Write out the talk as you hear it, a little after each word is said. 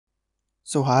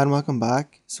So hi and welcome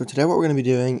back. So today what we're going to be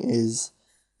doing is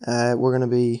we're going to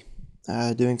be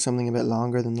doing something a bit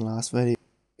longer than the last video,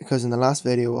 because in the last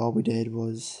video all we did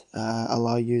was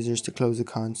allow users to close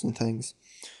accounts and things.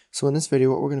 So in this video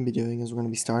what we're going to be doing is we're going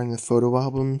to be starting with photo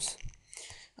albums,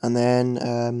 and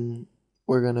then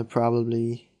we're going to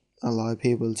probably allow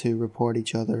people to report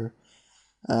each other,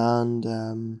 and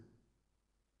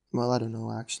well, I don't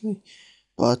know actually,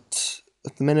 but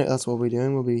at the minute that's what we're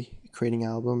doing. We'll be creating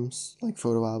albums, like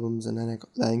photo albums, and then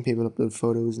letting people upload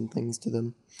photos and things to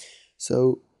them.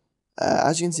 So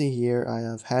as you can see here, I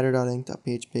have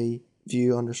header.inc.php,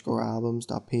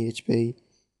 view_albums.php,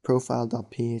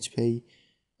 profile.php,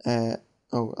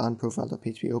 and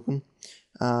profile.php open,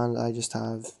 and I just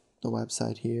have the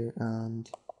website here and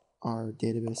our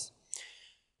database.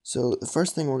 So the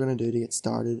first thing we're going to do to get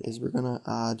started is we're going to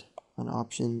add an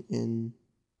option in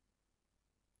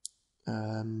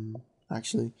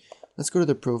actually, let's go to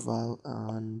the profile,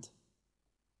 and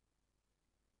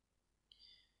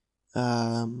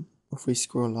if we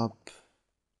scroll up,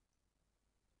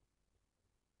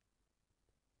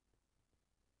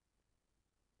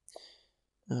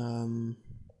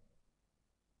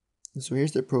 so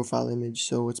here's the profile image,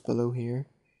 so it's below here,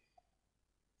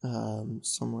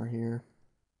 somewhere here.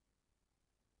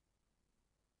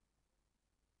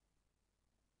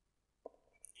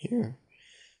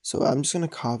 So I'm just going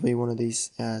to copy one of these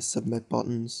submit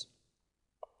buttons,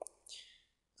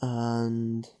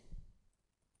 and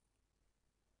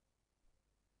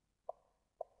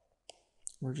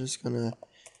we're just going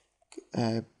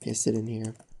to paste it in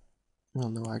here. Well,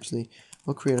 no, actually,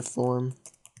 we'll create a form.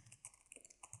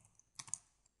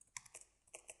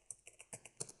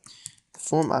 The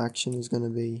form action is going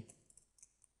to be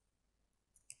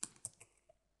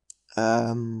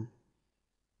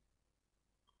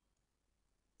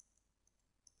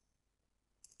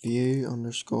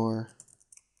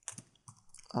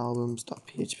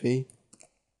view_albums.php.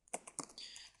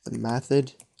 The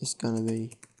method is going to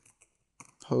be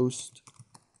post.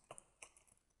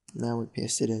 Now we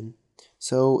paste it in.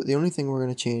 So the only thing we're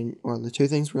going to change, or the two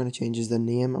things we're going to change, is the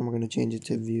name, and we're going to change it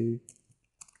to view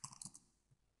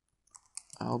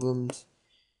albums,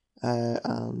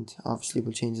 and obviously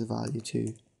we'll change the value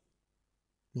to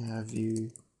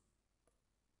view.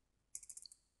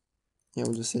 Yeah,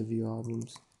 we'll just say view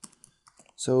albums.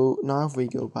 So now if we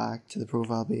go back to the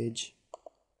profile page,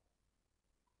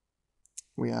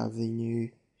 we have the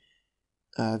new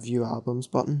view albums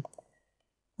button.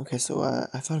 Okay, so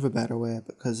I thought of a better way,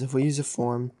 because if we use a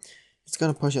form, it's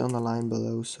going to push it on the line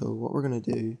below. So what we're going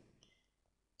to do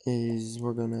is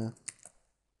we're going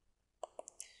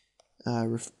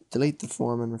to delete the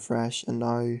form and refresh, and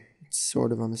now it's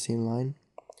sort of on the same line.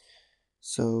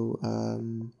 So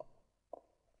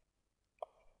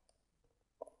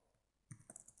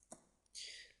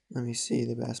let me see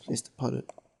the best place to put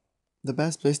it. The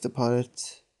best place to put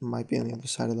it might be on the other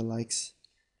side of the likes,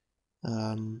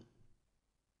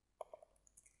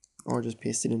 or just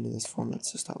paste it into this form.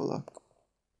 Let's just have a look.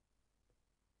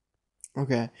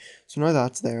 Okay, so now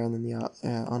that's there, and then the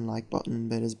unlike button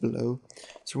bit is below.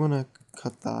 So we're going to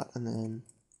cut that and then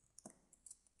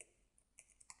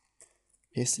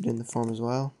paste it in the form as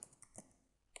well.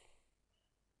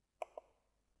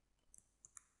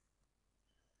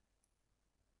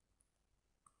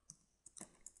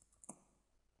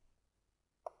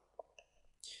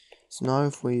 So now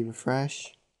if we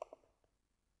refresh,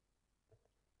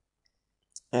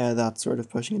 that's sort of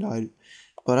pushing it out.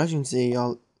 But as you can see,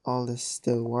 all this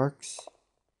still works.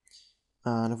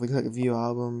 And if we click view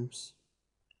albums,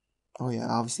 oh yeah,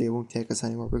 obviously it won't take us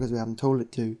anywhere because we haven't told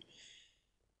it to.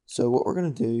 So what we're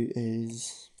going to do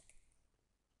is,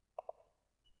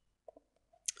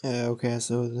 okay,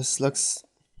 so this looks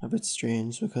a bit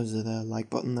strange because of the like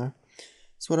button there.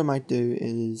 So what I might do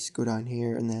is go down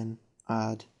here and then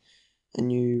add a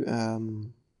new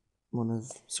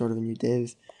sort of a new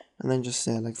div, and then just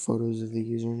say like photos of the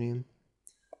username.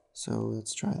 So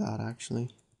let's try that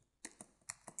actually.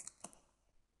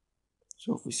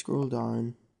 So if we scroll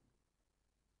down,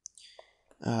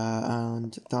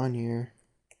 and down here,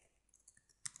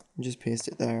 and just paste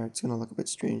it there, it's gonna look a bit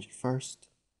strange at first,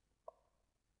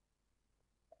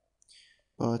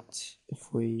 but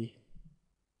if we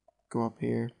go up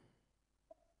here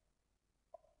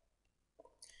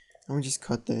and we just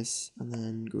cut this and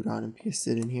then go down and paste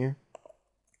it in here,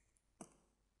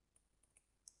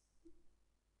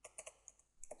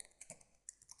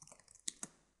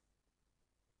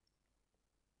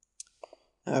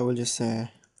 we'll just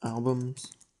say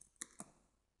albums,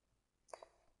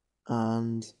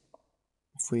 and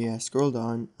if we scroll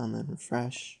down and then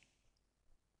refresh,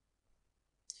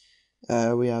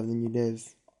 we have the new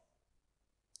div.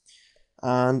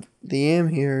 And the aim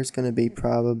here is going to be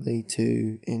probably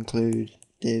to include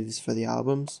divs for the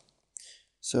albums.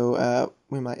 So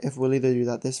we'll either do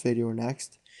that this video or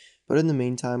next, but in the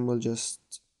meantime we'll just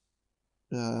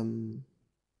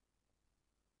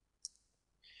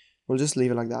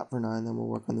leave it like that for now, and then we'll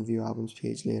work on the view albums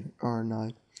page later or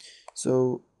now.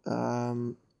 So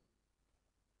I'm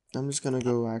just gonna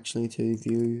go actually to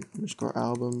view underscore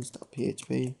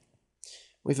albums.php.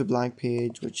 We have a blank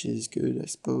page, which is good, I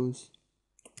suppose.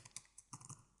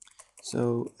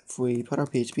 So if we put our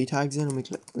PHP tags in and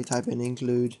we type in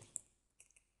include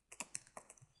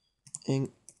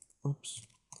inc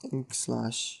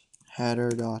slash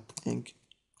header.inc.php,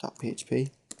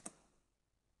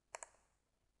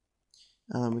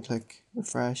 and then we click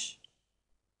refresh.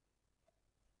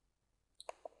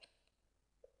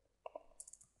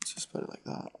 Let's just put it like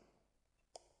that.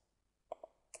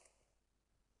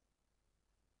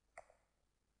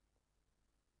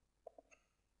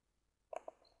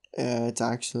 It's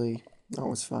actually,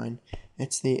 no, it's fine.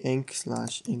 It's the inc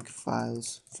slash inc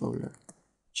files folder it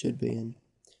should be in.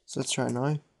 So let's try it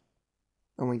now,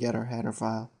 and we get our header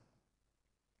file.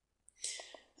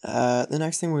 The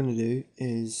next thing we're going to do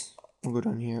is we'll go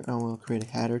down here and we'll create a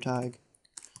header tag,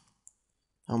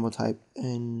 and we'll type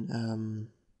in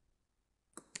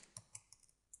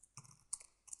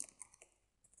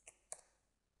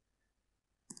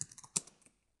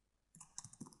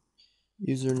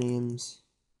usernames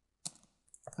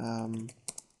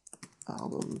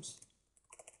albums,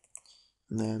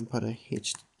 and then put a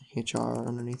HR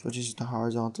underneath, which is just a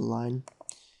horizontal line.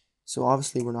 So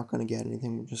obviously we're not going to get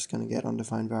anything, we're just going to get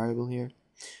undefined variable here,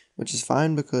 which is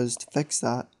fine, because to fix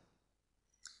that,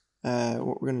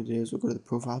 what we're going to do is we'll go to the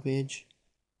profile page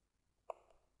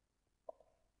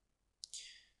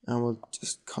and we'll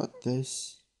just cut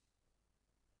this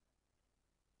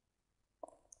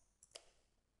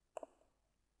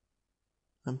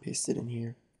and paste it in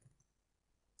here.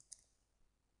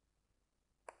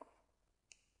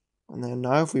 And then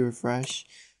now if we refresh,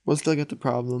 we'll still get the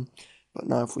problem, but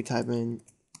now if we type in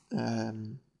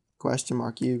question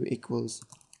mark u equals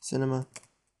cinema,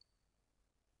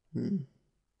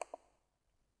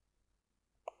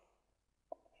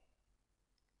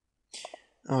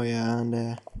 oh yeah,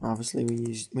 and obviously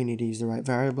we need to use the right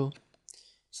variable.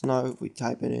 So now if we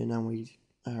type it in and we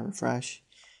refresh,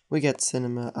 we get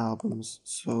cinema albums.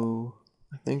 So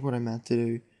I think what I meant to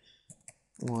do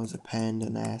was append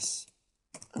an S,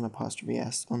 an apostrophe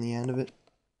S on the end of it.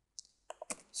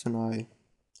 So now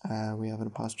we have an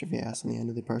apostrophe S on the end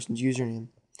of the person's username.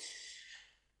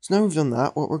 So now we've done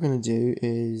that, what we're going to do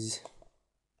is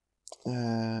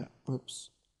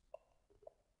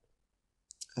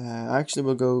actually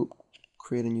we'll go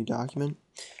create a new document,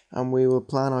 and we will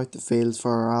plan out the fields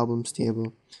for our albums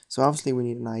table. So obviously we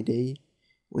need an ID,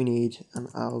 we need an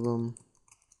album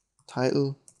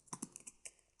title,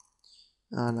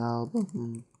 an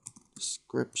album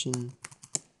description,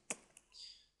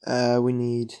 we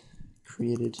need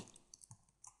created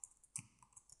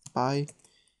by,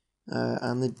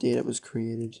 and the date it was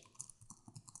created.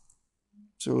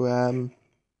 So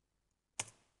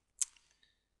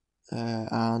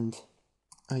and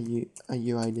a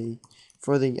UID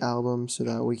for the album, so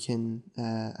that we can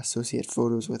associate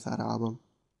photos with that album.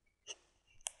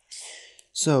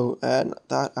 So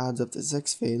that adds up to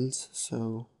 6 fields,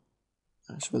 so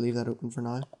I should leave that open for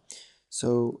now.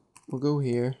 So we'll go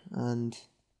here and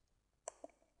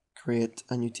create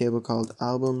a new table called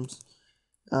albums,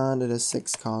 and it has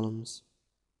 6 columns.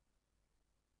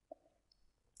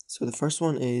 So the first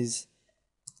one is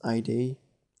ID,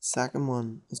 second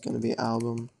one is going to be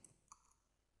album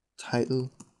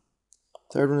title,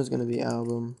 third one is going to be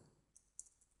album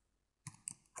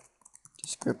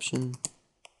description,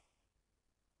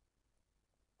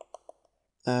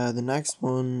 the next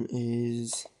one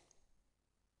is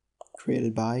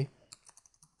created by,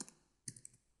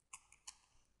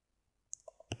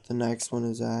 the next one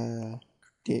is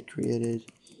date created,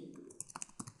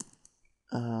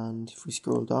 and if we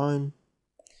scroll down,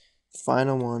 the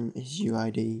final one is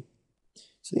UID.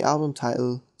 So the album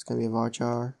title is going to be a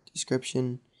varchar,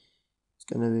 description is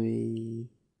going to be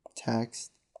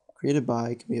text, created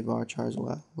by can be a varchar as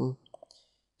well,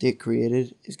 date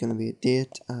created is going to be a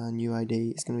date, and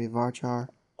UID is going to be a varchar.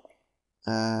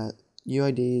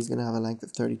 UID is going to have a length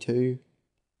of 32,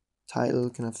 title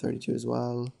can have 32 as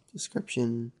well,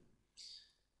 description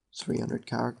 300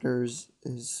 characters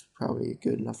is probably a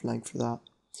good enough length for that.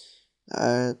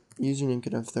 Username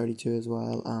could have 32 as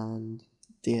well, and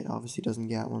date obviously doesn't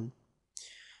get one.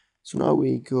 So now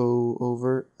we go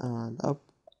over and up,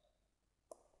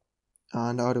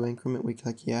 and auto increment we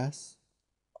click yes,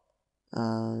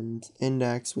 and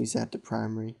index we set to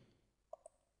primary.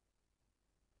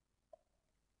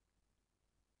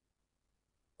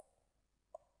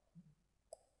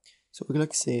 So we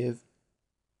click save,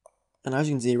 and as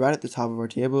you can see right at the top of our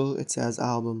table it says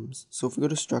albums. So if we go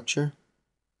to structure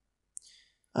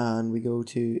and we go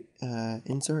to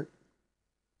insert,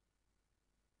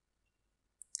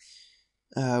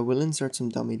 we'll insert some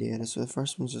dummy data. So the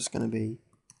first one's just going to be,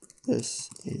 this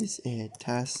is a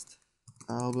test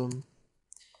album.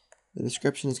 The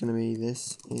description is going to be,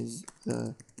 this is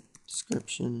the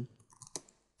description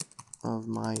of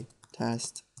my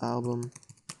test album.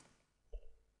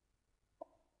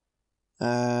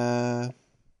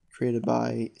 Created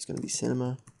by, it's going to be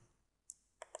cinema.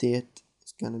 Date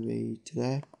is going to be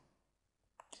today.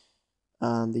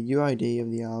 And the UID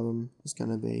of the album is going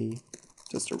to be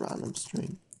just a random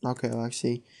string. Okay, well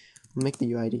actually, we'll make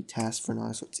the UID test for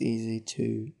now so it's easy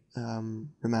to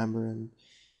remember and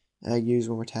use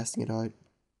when we're testing it out.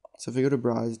 So if we go to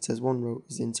browse, it says one row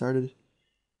is inserted.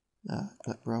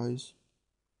 Click browse.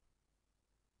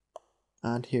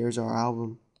 And here's our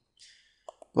album.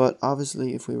 But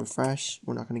obviously if we refresh,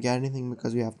 we're not going to get anything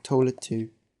because we haven't told it to.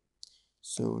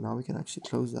 So now we can actually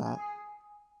close that.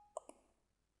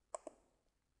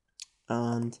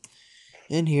 And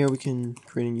in here we can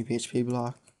create a new PHP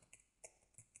block.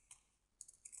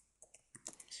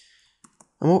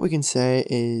 And what we can say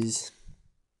is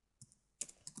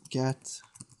get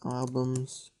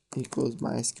albums equals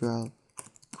MySQL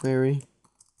query,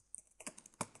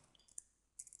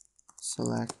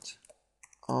 select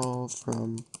all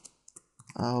from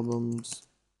albums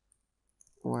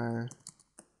where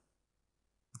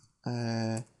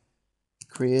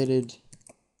created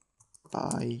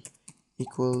by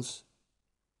equals,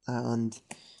 and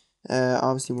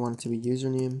obviously we want it to be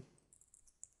username,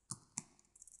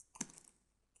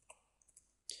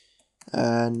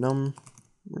 num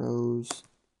rows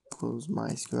equals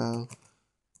MySQL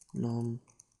num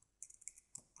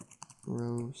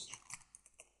rows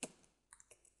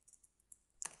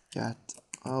get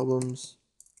albums,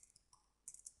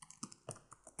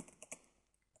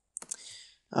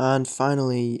 and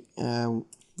finally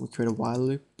we create a while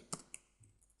loop.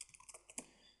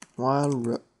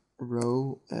 While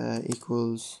row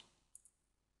equals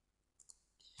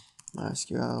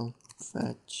MySQL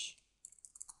fetch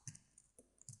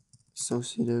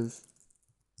associative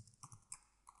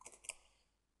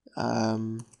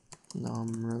num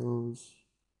rows,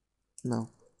 num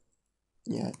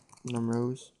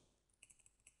rows.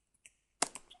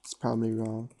 It's probably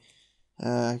wrong.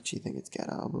 I actually think it's get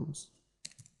albums.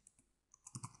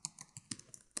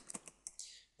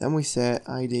 Then we set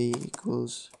ID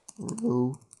equals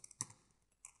row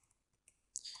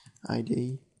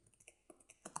ID,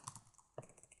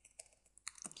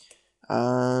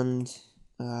 and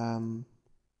we're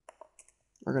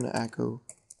going to echo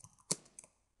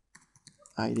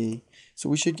ID. So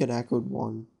we should get echoed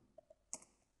 1,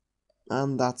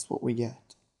 and that's what we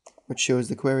get, which shows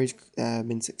the query's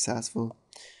been successful.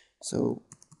 So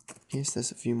paste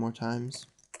this a few more times,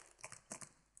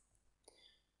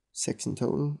 6 in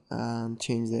total, and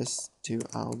change this to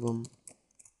album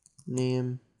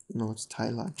name. No, it's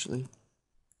title actually.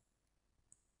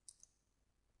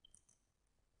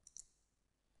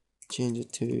 Change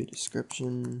it to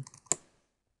description.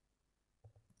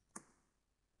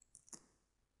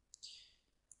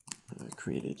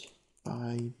 Created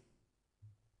by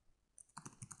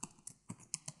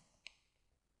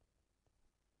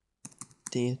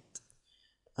date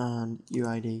and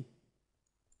UID.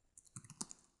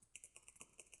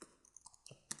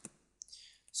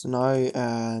 So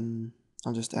now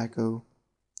I'll just echo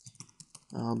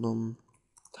album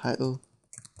title.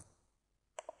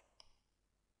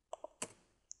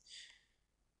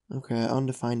 Okay,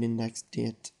 undefined index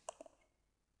date.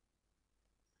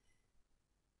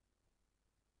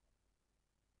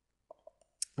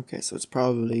 Okay, so it's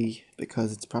probably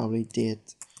because it's probably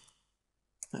date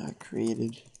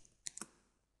created.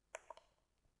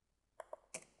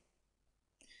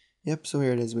 Yep, so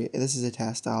here it is. This is a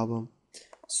test album.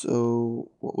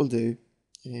 So what we'll do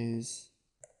is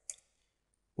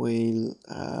we'll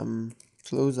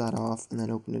close that off and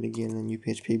then open it again in a new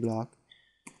PHP block.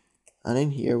 And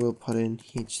in here we'll put in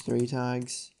h3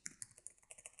 tags.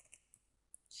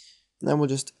 And then we'll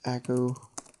just echo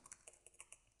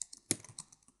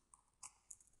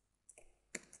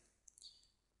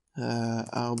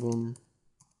album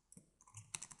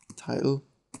title.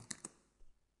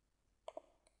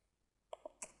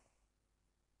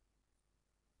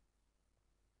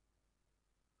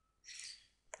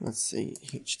 Let's see,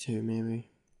 h2 maybe.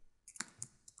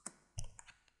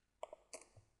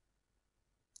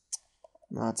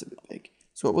 No, that's a bit big.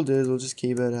 So what we'll do is we'll just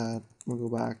keep it, we'll go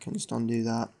back and just undo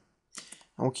that.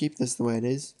 And we'll keep this the way it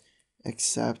is,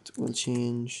 except we'll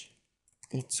change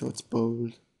it so it's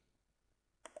bold.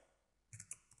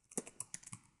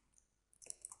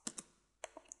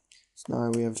 So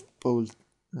now we have bold,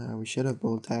 we should have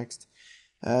bold text.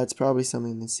 It's probably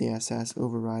something in the CSS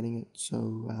overriding it,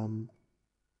 so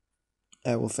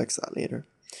we'll fix that later.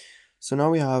 So now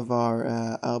we have our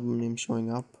album name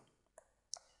showing up.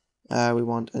 We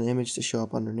want an image to show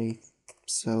up underneath.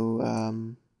 So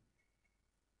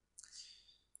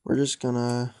we're just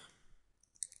gonna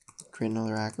create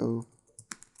another echo.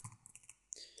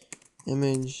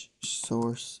 Image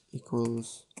source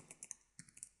equals,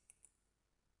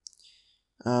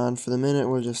 and for the minute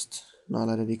we'll just not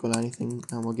let it equal anything,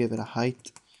 and we'll give it a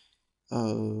height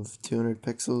of 200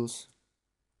 pixels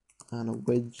and a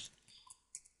width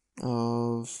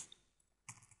of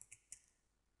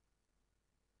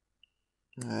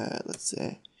let's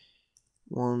say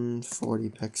 140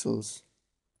 pixels.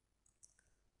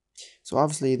 So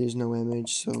obviously there's no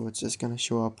image, so it's just gonna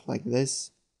show up like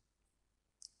this,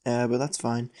 but that's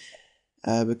fine,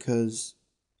 because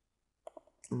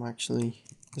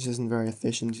this isn't very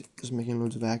efficient, just making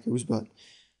loads of echoes, but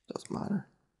it doesn't matter.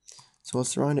 So we'll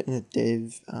surround it in a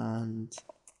div and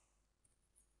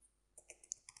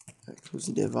close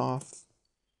the div off,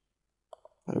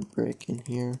 put a break in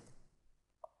here.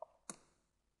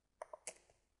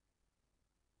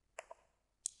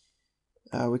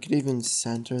 We could even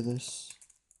center this.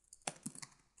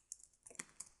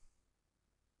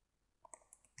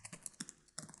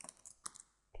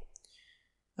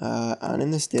 And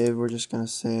in this div we're just gonna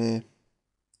say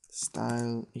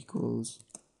style equals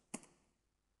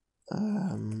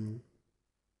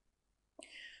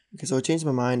okay, so I changed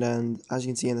my mind, and as you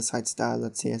can see in the site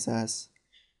style.css,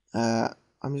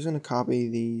 I'm just gonna copy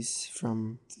these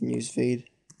from the newsfeed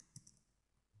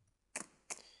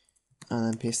and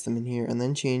then paste them in here, and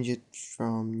then change it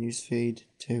from newsfeed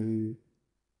to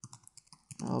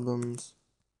albums.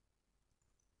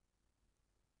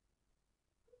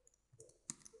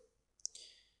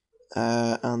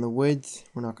 And the width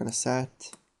we're not gonna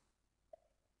set.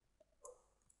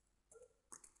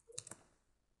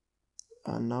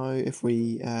 And now if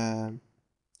we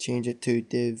change it to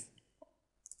div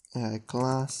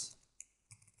class,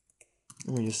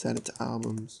 and we just set it to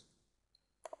albums.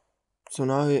 So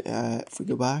now if we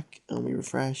go back and we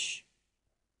refresh,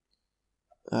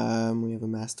 we have a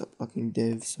messed up looking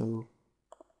div, so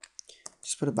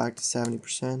just put it back to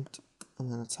 70%,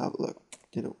 and then let's have a look.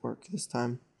 Did it work this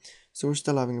time? So we're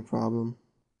still having a problem.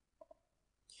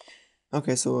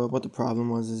 Okay, so what the problem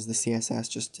was is the CSS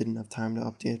just didn't have time to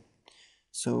update.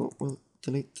 So we'll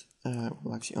delete,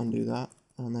 we'll actually undo that,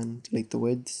 and then delete the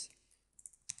widths,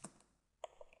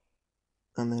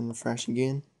 and then refresh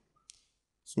again.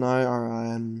 So now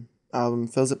our album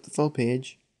fills up the full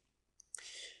page,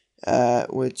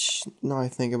 which now I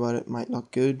think about it might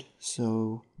look good,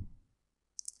 so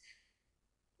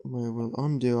we will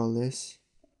undo all this.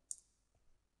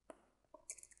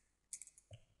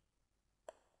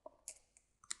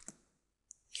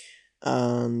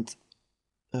 And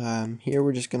here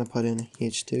we're just going to put in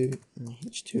h2 and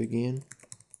h2 again,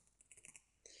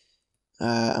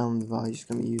 and the value is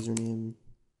going to be username,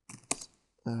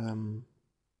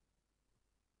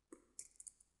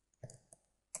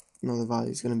 no, the value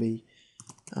is going to be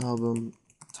album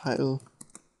title.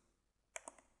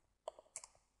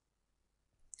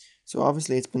 So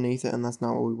obviously it's beneath it, and that's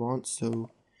not what we want,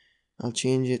 so I'll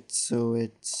change it so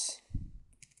it's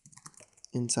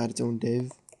inside its own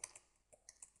div.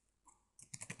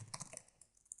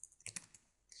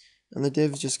 And the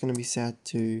div is just going to be set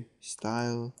to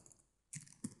style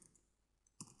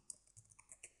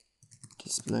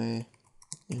display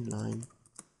inline,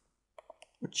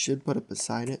 which should put it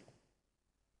beside it.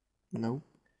 Nope.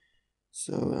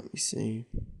 So let me see.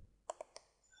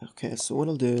 Okay, so what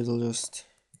I'll do is I'll just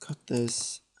cut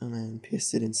this and then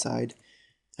paste it inside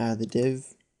the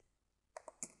div,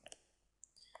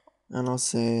 and I'll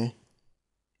say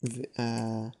you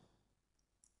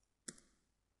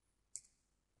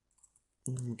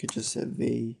could just say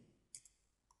v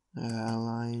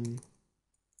align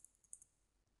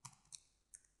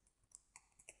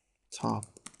top.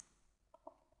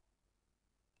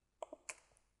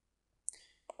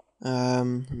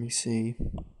 Let me see.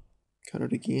 Cut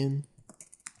it again,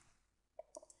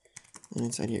 and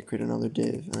inside here create another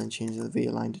div, and then change the v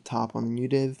align to top on the new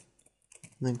div,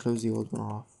 and then close the old one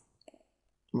off,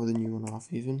 or the new one off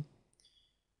even.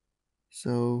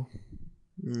 So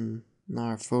now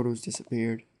our photos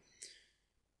disappeared.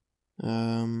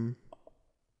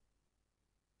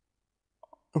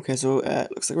 Okay, so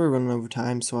looks like we're running over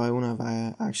time, so I won't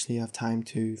actually have time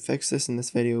to fix this in this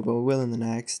video, but we will in the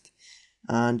next.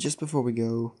 And just before we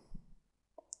go,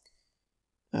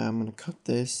 I'm going to cut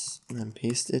this and then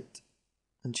paste it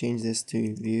and change this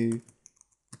to view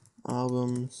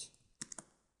albums.php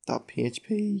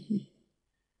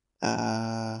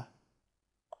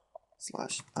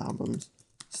slash albums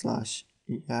slash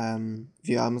view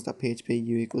albums.php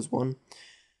u equals 1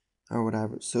 or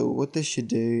whatever. So what this should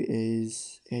do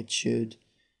is it should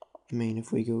mean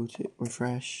if we go to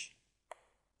refresh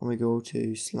and we go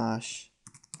to slash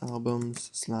albums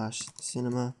slash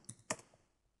cinema.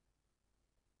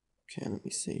 Okay, let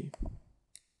me see.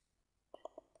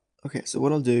 Okay, so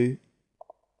what I'll do,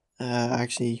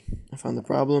 actually I found the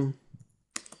problem,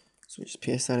 so we just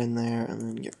paste that in there and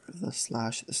then get rid of the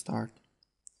slash at the start.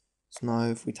 So now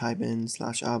if we type in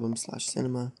slash album slash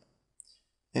cinema,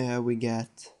 we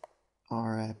get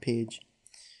our page.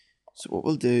 So what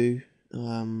we'll do,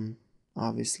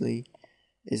 obviously,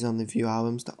 is on the view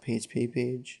albums.php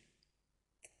page.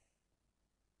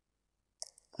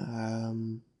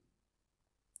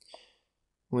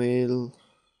 We'll,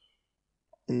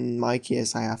 in my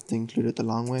case, I have to include it the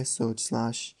long way, so it's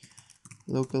slash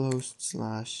localhost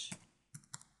slash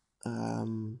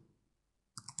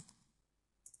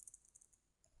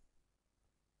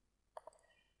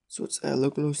so it's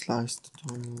localhost slash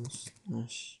tutorial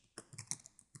slash.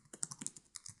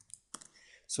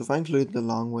 So if I include the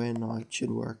long way now, it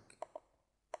should work.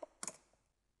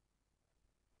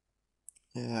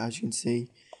 As you can see,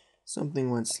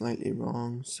 something went slightly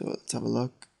wrong, so let's have a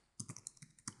look.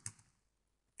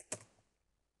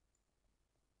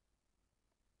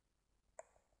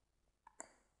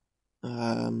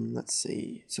 Let's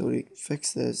see. So to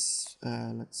fix this,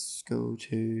 let's go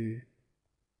to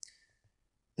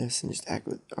this and just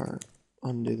echo or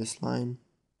undo this line.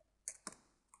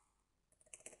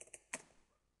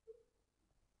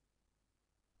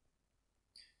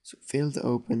 So it failed to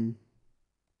open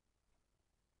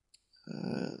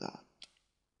that.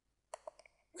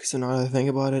 Okay, so now that I think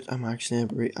about it, I'm actually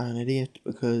an idiot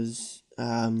because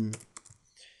when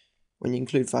you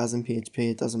include files in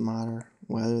PHP, it doesn't matter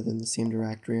whether they're in the same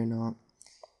directory or not.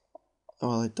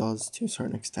 Well, it does to a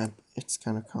certain extent. It's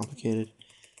kind of complicated.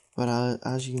 But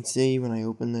as you can see, when I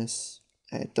open this,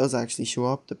 it does actually show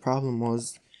up. The problem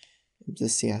was the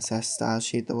CSS style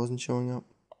sheet that wasn't showing up.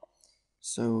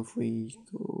 So if we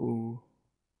go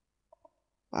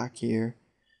back here,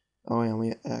 oh yeah, and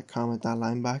we comment that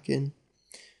line back in.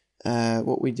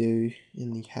 What we do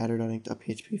in the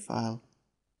header.inc.php file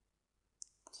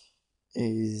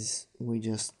is we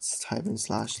just type in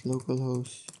slash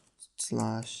localhost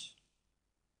slash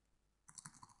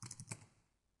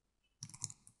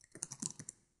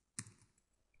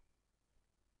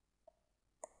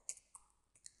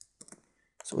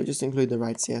so we just include the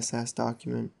right CSS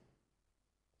document.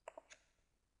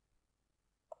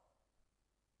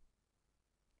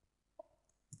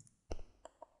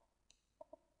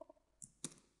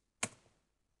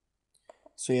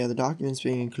 So yeah, the document's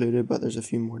being included, but there's a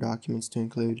few more documents to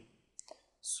include.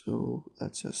 So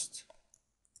let's just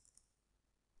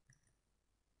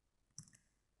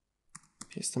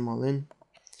paste them all in,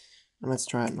 and let's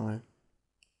try it now.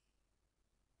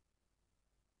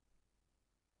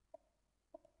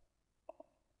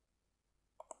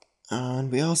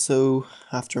 And we also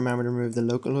have to remember to remove the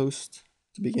localhost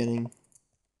at the beginning.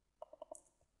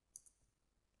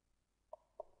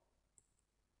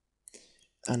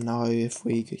 And now if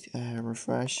we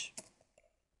refresh,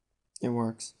 it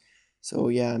works. So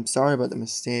yeah, I'm sorry about the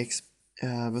mistakes,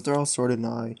 but they're all sorted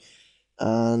now.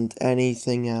 And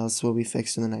anything else will be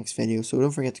fixed in the next video. So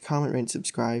don't forget to comment, rate, and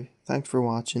subscribe. Thanks for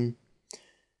watching,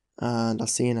 and I'll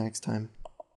see you next time.